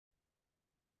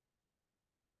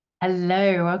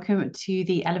Hello, welcome to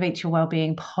the Elevate Your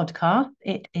Wellbeing podcast.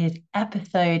 It is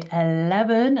episode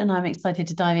 11, and I'm excited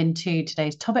to dive into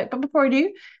today's topic. But before I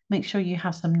do, make sure you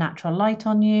have some natural light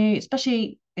on you,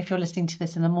 especially if you're listening to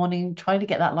this in the morning. Try to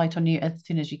get that light on you as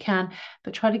soon as you can,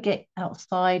 but try to get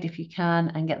outside if you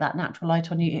can and get that natural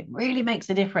light on you. It really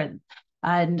makes a difference.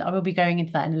 And I will be going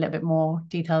into that in a little bit more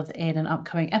details in an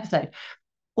upcoming episode.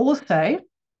 Also,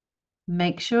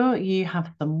 make sure you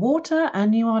have some water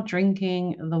and you are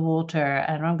drinking the water.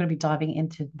 And I'm going to be diving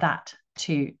into that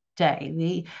today.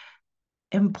 The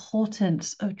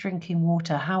importance of drinking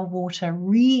water, how water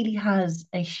really has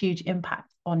a huge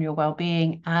impact on your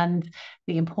well-being, and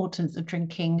the importance of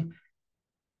drinking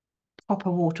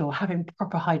proper water or having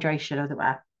proper hydration, as it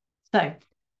were. So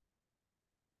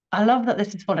I love that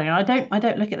this is following. I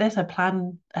don't look at this. I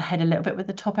plan ahead a little bit with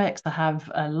the topics. I have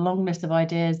a long list of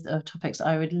ideas of topics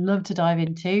I would love to dive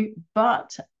into,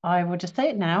 but I will just say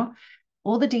it now.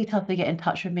 All the details to get in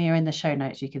touch with me are in the show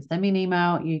notes. You can send me an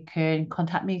email, you can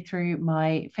contact me through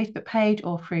my Facebook page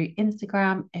or through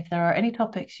Instagram. If there are any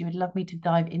topics you would love me to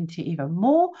dive into even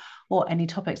more, or any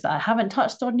topics that I haven't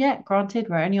touched on yet, granted,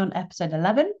 we're only on episode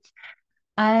 11.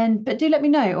 But do let me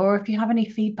know, or if you have any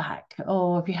feedback,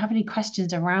 or if you have any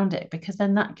questions around it, because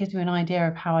then that gives me an idea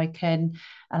of how I can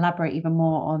elaborate even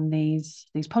more on these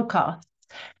podcasts.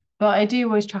 But I do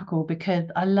always chuckle because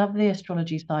I love the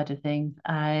astrology side of things,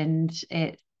 and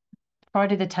it's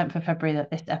Friday the 10th of February that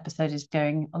this episode is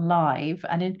going live,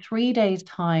 and in 3 days'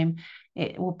 time,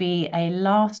 it will be a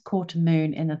last quarter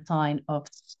moon in the sign of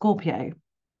Scorpio.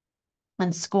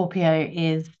 And Scorpio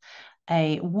is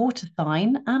a water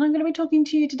sign, and I'm going to be talking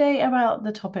to you today about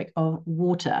the topic of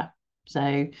water.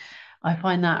 So I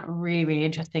find that really, really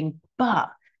interesting. But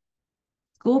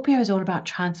Scorpio is all about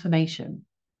transformation,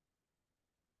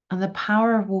 and the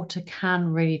power of water can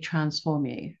really transform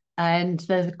you. And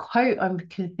there's a quote I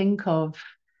can think of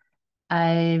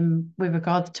with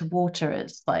regards to water.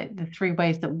 It's like the three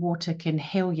ways that water can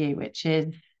heal you, which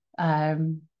is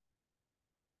um,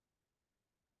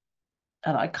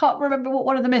 and I can't remember what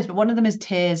one of them is, but one of them is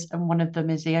tears and one of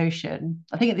them is the ocean.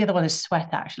 I think the other one is sweat,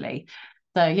 actually.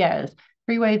 So, yeah, there's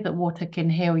three ways that water can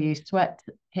heal you: sweat,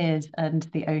 tears, and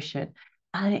the ocean.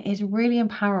 And it is really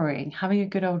empowering. Having a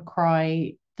good old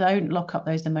cry, don't lock up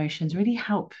those emotions, really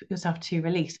help yourself to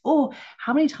release. Or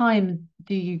how many times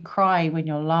do you cry when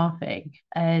you're laughing?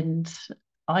 And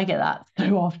I get that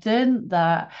so often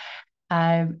that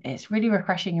it's really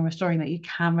refreshing and restoring that you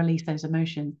can release those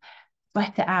emotions,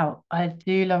 sweat it out. I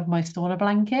do love my sauna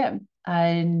blanket,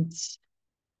 and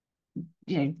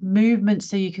movement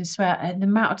so you can sweat. And the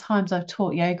amount of times I've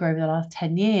taught yoga over the last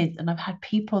 10 years, and I've had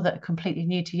people that are completely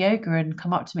new to yoga and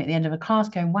come up to me at the end of a class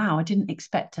going, wow, I didn't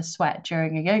expect to sweat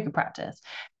during a yoga practice.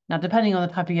 Now, depending on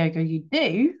the type of yoga you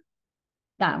do,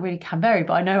 that really can vary.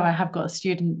 But I know I have got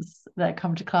students that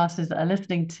come to classes that are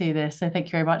listening to this. So thank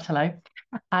you very much. Hello.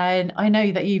 And I know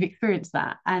that you've experienced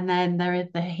that. And then there is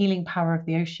the healing power of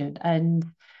the ocean. And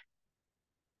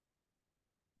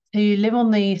to live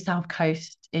on the South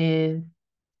Coast is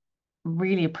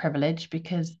really a privilege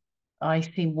because I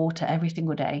see water every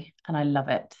single day and I love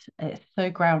it. It's so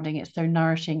grounding, it's so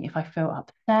nourishing. If I feel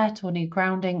upset or need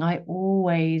grounding, I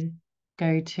always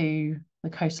go to the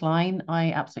coastline.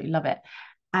 I absolutely love it.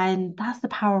 And that's the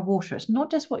power of water. It's not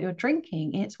just what you're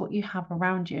drinking, it's what you have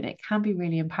around you, and it can be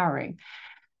really empowering.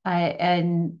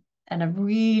 And a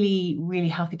really, really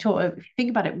healthy talk. If you think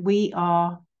about it, we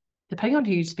are, depending on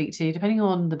who you speak to, depending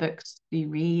on the books you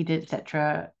read,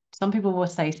 etc., some people will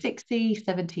say 60,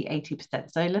 70,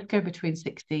 80%. So let's go between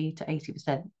 60 to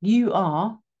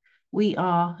 80%. We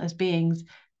are as beings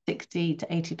 60 to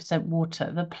 80%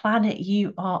 water. The planet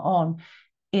you are on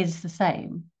is the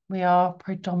same. We are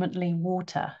predominantly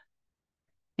water.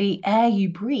 The air you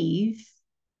breathe,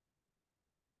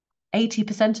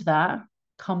 80% of that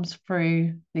comes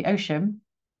through the ocean,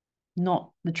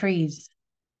 not the trees.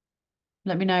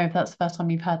 Let me know if that's the first time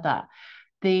you've heard that.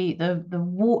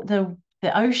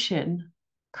 The ocean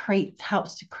creates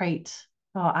helps to create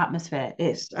our atmosphere.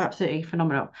 It's absolutely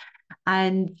phenomenal.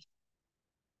 And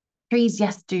trees,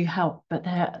 yes, do help, but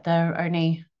they're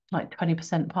only like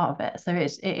 20% part of it. So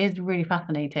it is really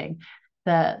fascinating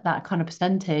that that kind of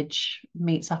percentage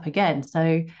meets up again.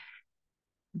 So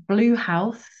blue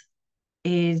health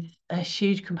is a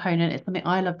huge component. It's something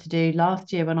I love to do.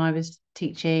 Last year, when I was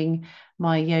teaching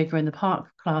my yoga in the park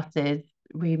classes,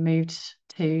 we moved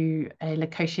to a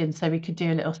location so we could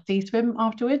do a little sea swim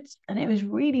afterwards. And it was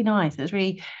really nice. It was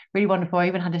really, really wonderful. I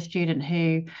even had a student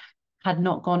who had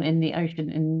not gone in the ocean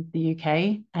in the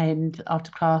UK. And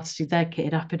after class, she's there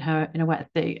kitted up in a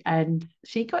wetsuit, and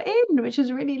she got in, which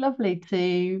was really lovely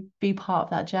to be part of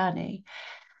that journey.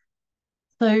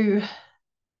 So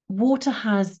water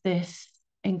has this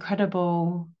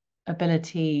incredible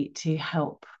ability to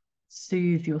help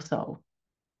soothe your soul.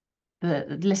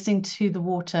 Listening to the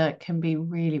water can be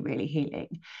really, really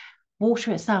healing.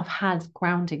 Water itself has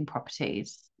grounding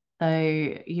properties.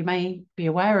 So you may be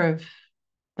aware of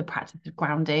the practice of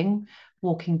grounding,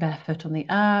 walking barefoot on the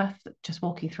earth, just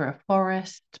walking through a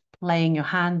forest, laying your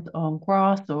hands on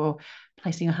grass or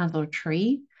placing your hands on a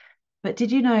tree. But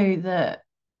did you know that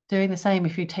doing the same,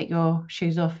 if you take your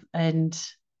shoes off and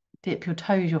dip your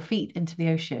toes, your feet into the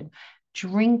ocean,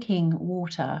 drinking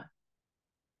water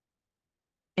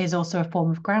is also a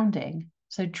form of grounding.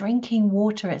 So drinking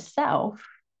water itself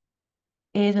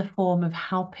is a form of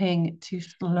helping to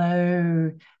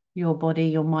slow your body,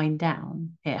 your mind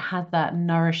down. It has that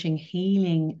nourishing,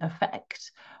 healing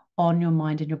effect on your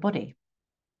mind and your body.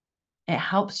 It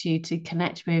helps you to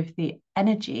connect with the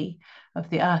energy of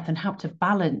the earth and help to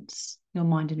balance your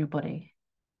mind and your body.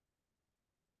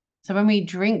 So when we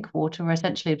drink water, we're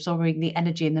essentially absorbing the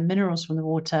energy and the minerals from the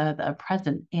water that are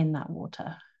present in that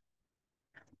water,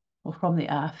 or from the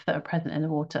earth that are present in the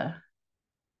water.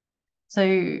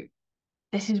 So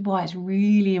this is why it's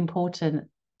really important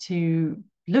to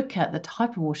look at the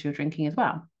type of water you're drinking as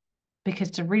well.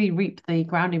 Because to really reap the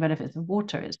grounding benefits of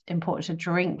water, it's important to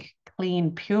drink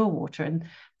clean, pure water. And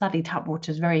sadly, tap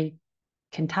water is very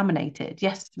contaminated.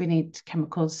 Yes, we need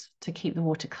chemicals to keep the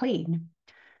water clean,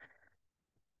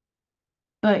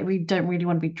 but we don't really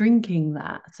want to be drinking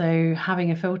that. So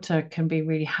having a filter can be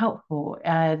really helpful.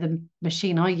 The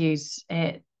machine I use,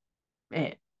 it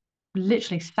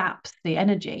literally saps the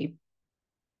energy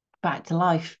back to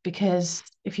life, because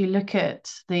if you look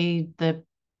at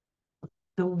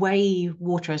the way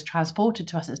water is transported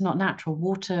to us, it's not natural.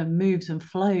 Water moves and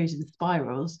flows in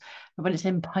spirals, but when it's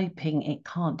in piping, it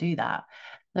can't do that.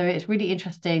 So it's really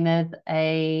interesting. There's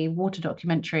a water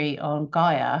documentary on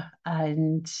Gaia,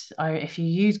 and if you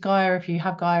use Gaia, if you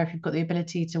have Gaia, if you've got the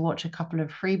ability to watch a couple of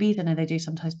freebies, I know they do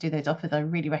sometimes do those offers, I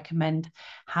really recommend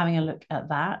having a look at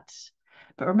that.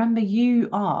 But remember, you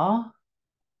are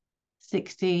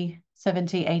 60,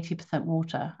 70, 80%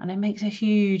 water, and it makes a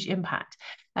huge impact.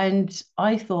 And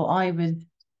I thought I was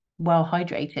well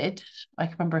hydrated. I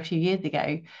can remember a few years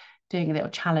ago doing a little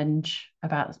challenge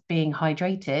about being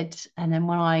hydrated. And then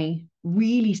when I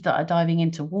really started diving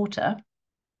into water,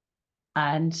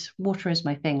 and water is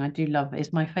my thing, I do love it,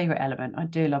 it's my favorite element. I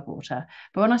do love water.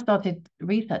 But when I started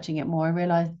researching it more, I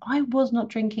realized I was not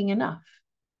drinking enough.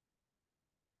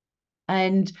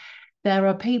 And there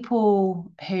are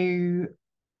people who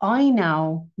I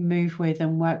now move with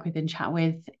and work with and chat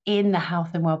with in the health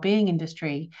and well-being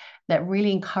industry that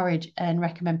really encourage and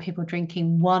recommend people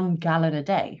drinking 1 gallon a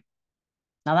day.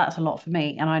 Now that's a lot for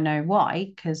me, and I know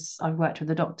why, because I've worked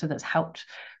with a doctor that's helped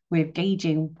with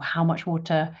gauging how much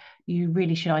water you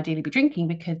really should ideally be drinking,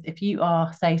 because if you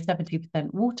are, say,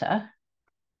 70% water,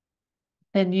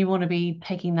 then you want to be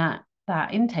taking that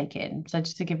intake in. So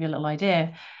just to give you a little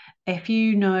idea, if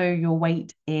you know your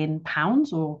weight in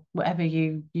pounds or whatever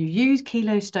you use,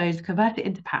 kilos, stones, convert it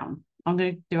into pounds. I'm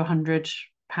going to do 100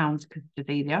 pounds because it's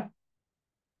easier.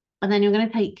 And then you're going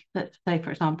to take, let's say,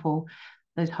 for example,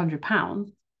 those 100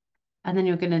 pounds, and then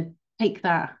you're going to take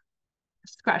that,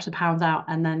 scratch the pounds out,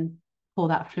 and then pour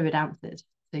that fluid ounces.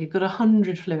 So you've got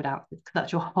 100 fluid ounces because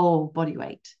that's your whole body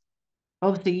weight.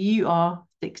 Obviously, you are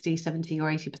 60, 70, or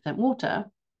 80% water.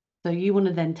 So you want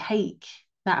to then take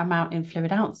that amount in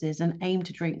fluid ounces and aim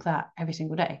to drink that every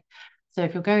single day. So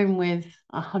if you're going with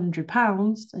 100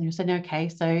 pounds and you're saying, okay,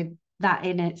 so that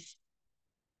in its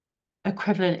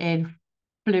equivalent in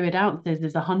fluid ounces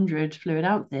is 100 fluid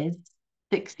ounces,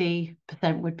 60%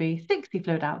 would be 60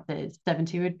 fluid ounces,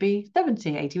 70 would be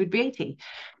 70, 80 would be 80.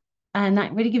 And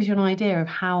that really gives you an idea of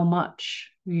how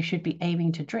much you should be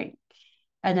aiming to drink.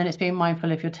 And then it's being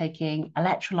mindful if you're taking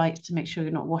electrolytes to make sure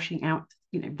you're not washing out,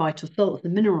 vital salts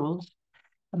and minerals,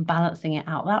 and balancing it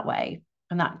out that way.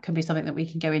 And that can be something that we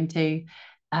can go into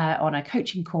on a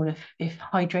coaching call if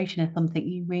hydration is something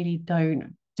you really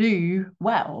don't do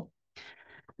well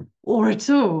or at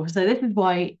all. So this is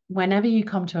why whenever you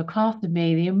come to a class with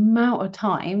me, the amount of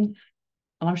times,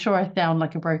 and I'm sure I sound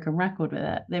like a broken record with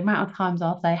it, the amount of times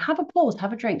I'll say, have a pause,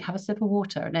 have a drink, have a sip of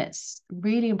water. And it's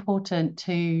really important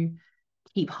to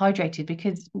keep hydrated,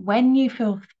 because when you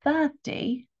feel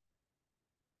thirsty,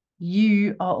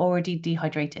 you are already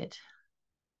dehydrated.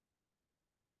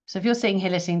 So if you're sitting here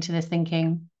listening to this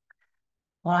thinking,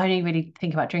 well, I only really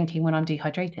think about drinking when I'm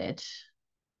dehydrated,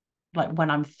 like when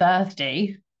I'm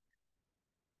thirsty,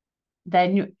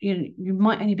 then you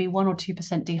might only be 1 or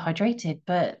 2% dehydrated,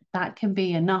 but that can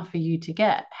be enough for you to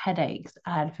get headaches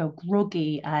and feel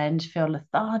groggy and feel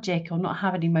lethargic or not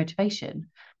have any motivation.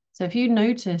 So if you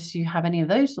notice you have any of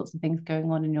those sorts of things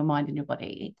going on in your mind and your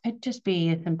body, it could just be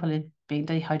as simple as being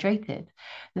dehydrated.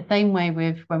 The same way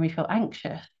with when we feel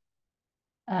anxious,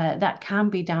 that can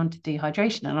be down to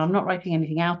dehydration. And I'm not writing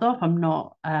anything out off. I'm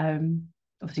not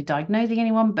obviously diagnosing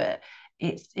anyone, but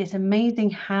it's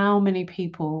amazing how many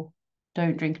people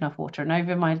don't drink enough water. And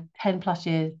over my 10 plus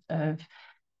years of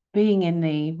being in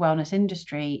the wellness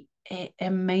industry, it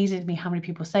amazes me how many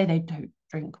people say they don't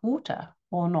drink water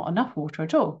or not enough water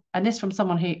at all. And this from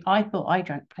someone who I thought I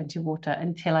drank plenty of water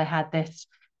until I had this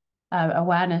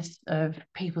awareness of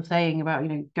people saying about,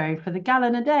 going for the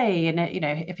gallon a day. And,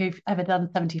 if you've ever done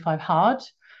 75 hard,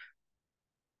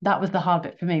 that was the hard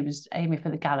bit for me, was aiming for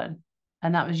the gallon.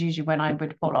 And that was usually when I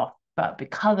would fall off. But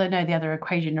because I know the other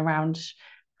equation around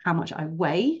how much I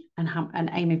weigh and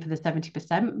aiming for the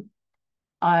 70%,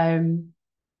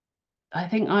 I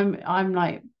think I'm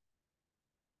like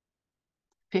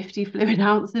 50 fluid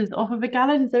ounces off of a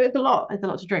gallon. So it's a lot. It's a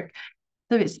lot to drink.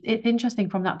 So it's interesting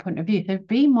from that point of view. So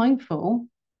be mindful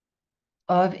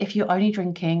of if you're only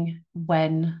drinking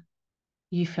when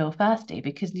you feel thirsty,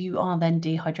 because you are then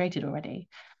dehydrated already.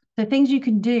 So things you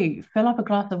can do: fill up a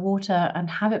glass of water and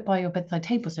have it by your bedside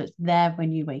table so it's there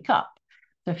when you wake up.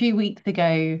 So a few weeks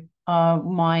ago,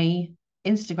 my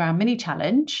Instagram mini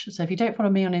challenge. So if you don't follow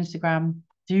me on Instagram,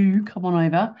 do come on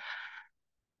over.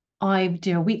 I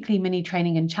do a weekly mini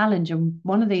training and challenge. And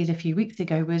one of these a few weeks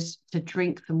ago was to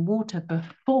drink some water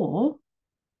before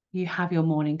you have your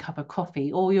morning cup of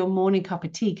coffee or your morning cup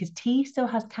of tea, because tea still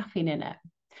has caffeine in it.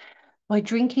 By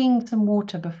drinking some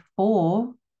water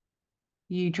before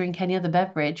you drink any other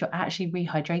beverage, you're actually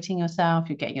rehydrating yourself,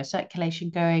 you're getting your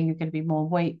circulation going, you're going to be more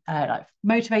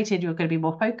motivated, you're going to be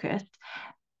more focused.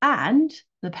 And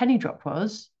the penny drop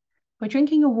was, by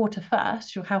drinking your water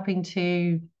first, you're helping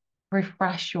to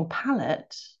refresh your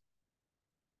palate,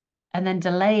 and then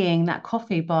delaying that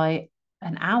coffee by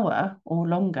an hour or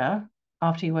longer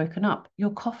after you've woken up, your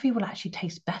coffee will actually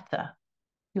taste better.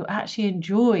 You'll actually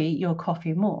enjoy your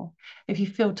coffee more. If you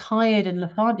feel tired and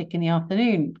lethargic in the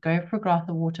afternoon, go for a glass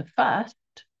of water first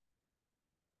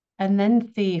and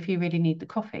then see if you really need the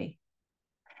coffee.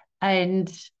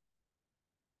 And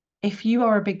if you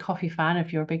are a big coffee fan,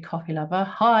 if you're a big coffee lover,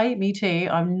 hi, me too.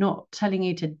 I'm not telling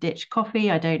you to ditch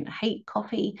coffee. I don't hate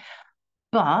coffee,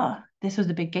 but this was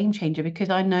a big game changer because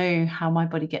I know how my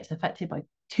body gets affected by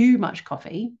too much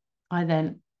coffee. I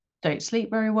then don't sleep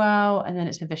very well, and then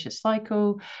it's a vicious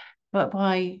cycle. But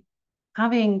by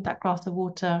having that glass of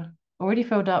water already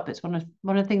filled up, it's one of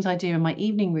the things I do in my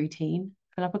evening routine: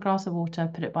 fill up a glass of water,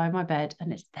 put it by my bed,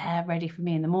 and it's there ready for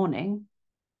me in the morning.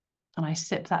 And I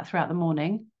sip that throughout the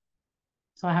morning.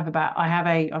 So I'm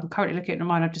currently looking at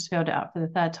mine. I've just filled it up for the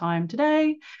third time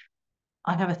today.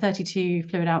 I have a 32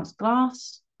 fluid ounce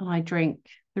glass and I drink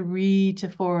 3 to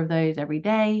 4 of those every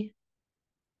day.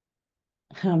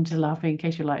 I'm just laughing in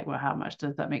case you're like, well, how much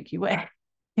does that make you weigh?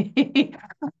 But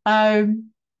I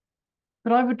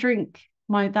would drink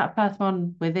that first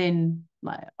one within,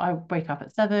 like, I wake up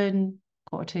at 7,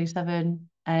 6:45, 7,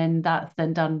 and that's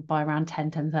then done by around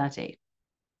 10:30.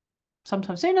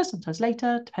 Sometimes sooner, sometimes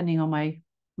later, depending on my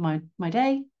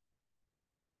day.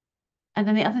 And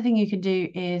then the other thing you can do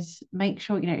is make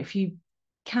sure, if you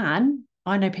can,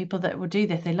 I know people that will do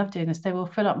this, they love doing this, they will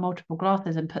fill up multiple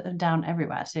glasses and put them down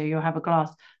everywhere. So you'll have a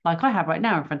glass like I have right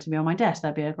now in front of me on my desk.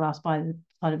 There'll be a glass by the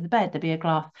side of the bed. There'll be a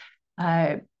glass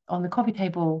on the coffee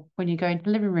table when you go into the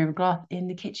living room, a glass in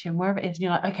the kitchen, wherever it is. And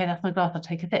you're like, okay, that's my glass, I'll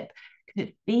take a sip. Because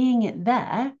it's being it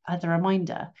there as a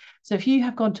reminder. So if you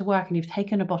have gone to work and you've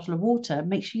taken a bottle of water,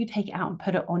 make sure you take it out and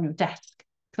put it on your desk.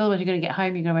 Because otherwise you're going to get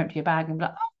home, you're going to empty your bag and be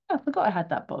like, oh, I forgot I had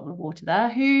that bottle of water there.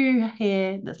 Who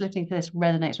here that's listening to this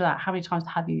resonates with that? How many times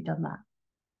have you done that?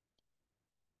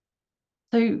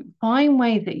 So find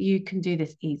ways that you can do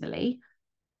this easily,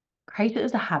 create it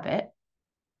as a habit.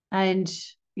 And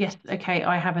yes, okay,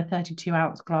 I have a 32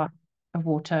 ounce glass of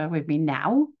water with me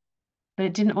now, but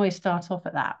it didn't always start off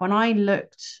at that. When I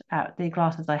looked at the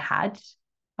glasses I had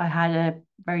a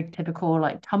very typical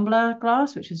like tumbler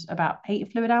glass, which is about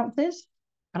 8 fluid ounces.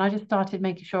 And I just started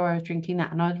making sure I was drinking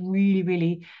that. And I was really,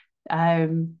 really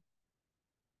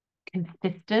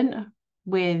consistent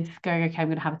with going, okay, I'm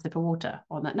going to have a sip of water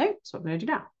on that note. So I'm going to do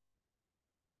now.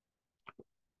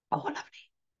 Oh,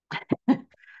 lovely.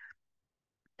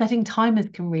 Setting timers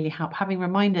can really help. Having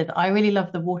reminders. I really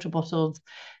love the water bottles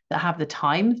that have the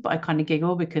times, but I kind of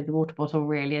giggle because the water bottle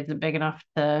really isn't big enough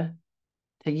to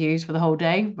use for the whole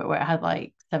day, but where it has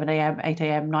like 7 a.m., 8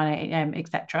 a.m., 9 a.m.,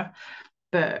 etc.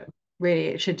 But really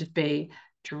it should just be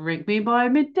drink me by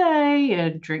midday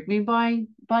and drink me by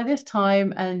this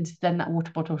time, and then that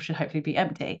water bottle should hopefully be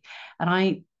empty. And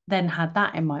I then had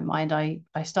that in my mind. I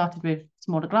started with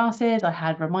smaller glasses. I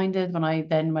had reminders when I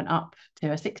then went up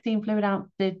to a 16 fluid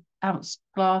ounce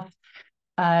glass.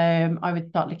 I would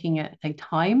start looking at, say,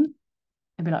 time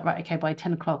and be like, right, okay, by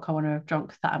 10 o'clock, I want to have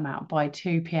drunk that amount. By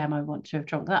 2 p.m., I want to have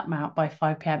drunk that amount. By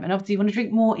 5 p.m. And obviously, you want to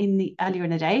drink more in the earlier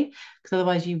in the day, because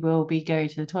otherwise, you will be going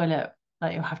to the toilet.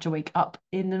 Like, you'll have to wake up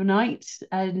in the night.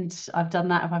 And I've done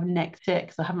that if I'm neck sick,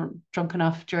 because I haven't drunk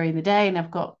enough during the day and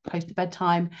I've got close to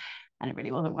bedtime. And it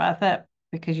really wasn't worth it,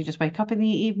 because you just wake up in the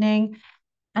evening.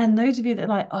 And those of you that are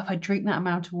like, oh, if I drink that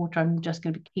amount of water, I'm just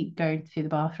going to keep going to the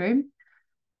bathroom.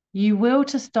 You will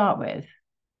to start with,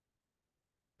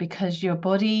 because your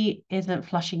body isn't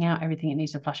flushing out everything it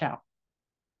needs to flush out.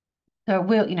 So it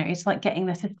will, it's like getting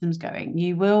the systems going.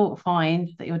 You will find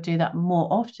that you'll do that more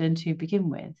often to begin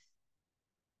with.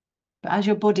 But as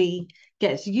your body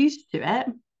gets used to it,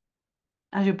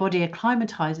 as your body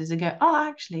acclimatizes and go, oh,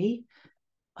 actually,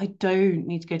 I don't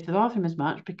need to go to the bathroom as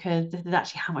much, because this is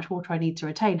actually how much water I need to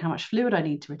retain, how much fluid I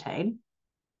need to retain.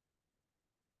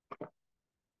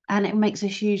 And it makes a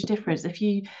huge difference. If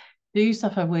you do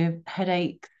suffer with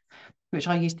headaches, which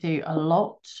I used to a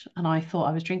lot, and I thought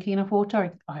I was drinking enough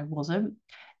water, I wasn't.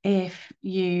 If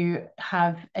you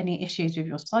have any issues with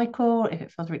your cycle, if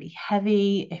it feels really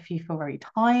heavy, if you feel very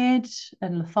tired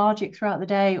and lethargic throughout the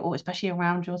day, or especially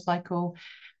around your cycle,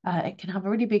 it can have a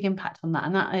really big impact on that.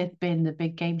 And that has been the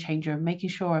big game changer of making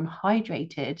sure I'm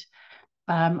hydrated.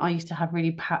 I used to have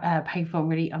really painful,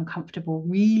 really uncomfortable,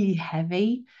 really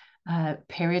heavy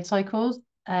period cycles.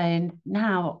 And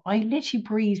now I literally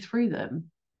breathe through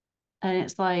them. And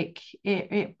it's like,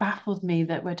 it baffles me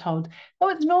that we're told, oh,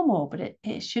 it's normal, but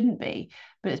it shouldn't be.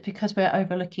 But it's because we're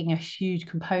overlooking a huge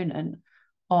component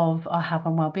of our health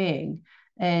and well-being.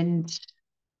 And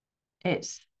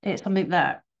it's something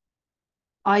that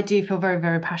I do feel very,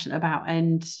 very passionate about,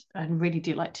 and really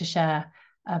do like to share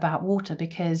about water,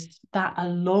 because that,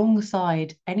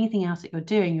 alongside anything else that you're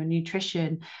doing, your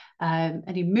nutrition,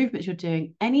 any movements you're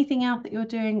doing, anything else that you're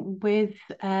doing with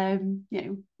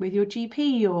with your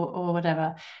GP or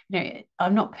whatever,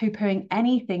 I'm not poo-pooing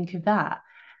anything of that,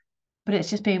 but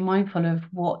it's just being mindful of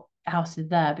what else is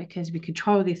there, because we could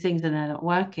try all these things and they're not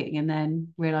working, and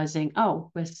then realizing,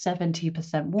 oh, we're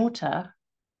 70% water,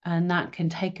 and that can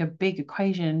take a big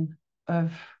equation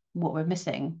of what we're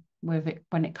missing with it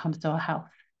when it comes to our health,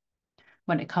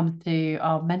 when it comes to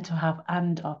our mental health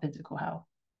and our physical health.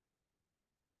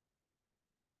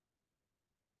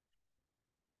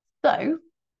 So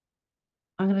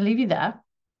I'm going to leave you there.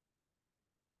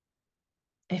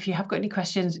 If you have got any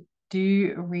questions,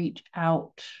 do reach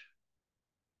out.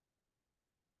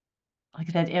 Like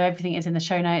I said, everything is in the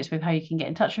show notes with how you can get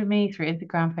in touch with me through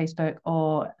Instagram, Facebook,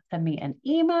 or send me an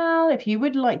email if you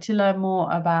would like to learn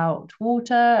more about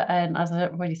water. And as I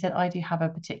already said, I do have a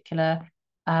particular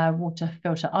water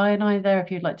filter ionizer.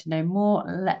 If you'd like to know more,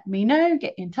 let me know.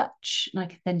 Get in touch, and I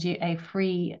can send you a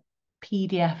free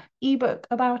PDF ebook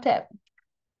about it.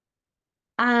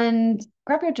 And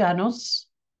grab your journals.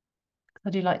 I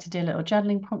do like to do a little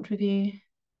journaling prompt with you.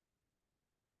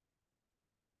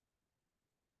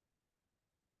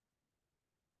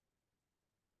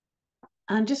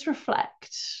 And just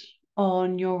reflect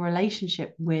on your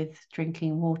relationship with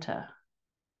drinking water.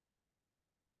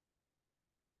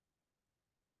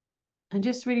 And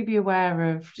just really be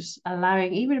aware of just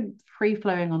allowing, even free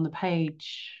flowing on the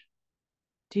page.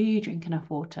 Do you drink enough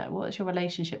water? What is your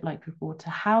relationship like with water?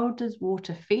 How does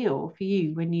water feel for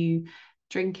you when you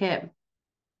drink it?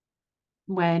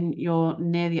 When you're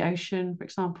near the ocean, for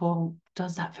example,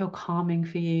 does that feel calming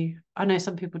for you? I know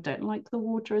some people don't like the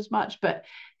water as much, but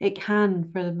it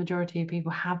can, for the majority of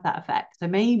people, have that effect. So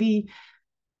maybe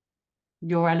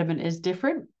your element is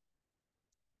different.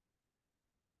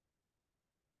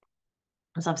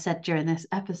 As I've said during this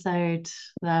episode,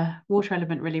 the water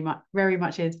element really very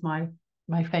much is my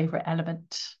favorite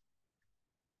element.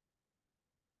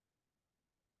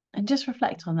 And just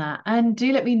reflect on that. And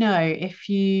do let me know if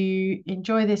you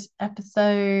enjoy this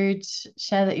episode.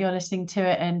 Share that you're listening to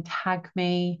it and tag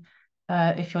me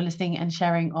if you're listening and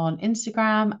sharing on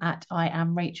Instagram at I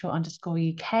am Rachael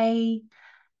 _UK.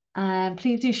 And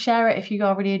please do share it if you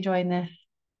are really enjoying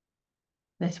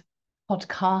this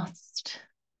podcast.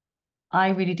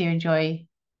 I really do enjoy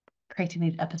creating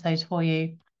these episodes for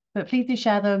you. But please do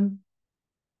share them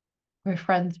with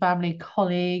friends, family,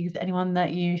 colleagues, anyone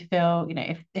that you feel,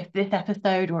 if this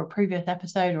episode or a previous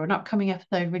episode or an upcoming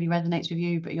episode really resonates with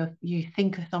you, but you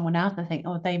think of someone else and think,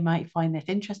 oh, they might find this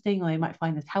interesting or they might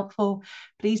find this helpful,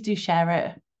 please do share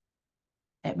it.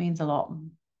 It means a lot.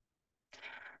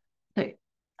 So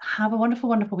have a wonderful,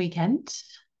 wonderful weekend,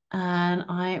 and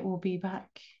I will be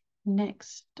back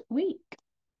next week.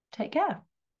 Take care.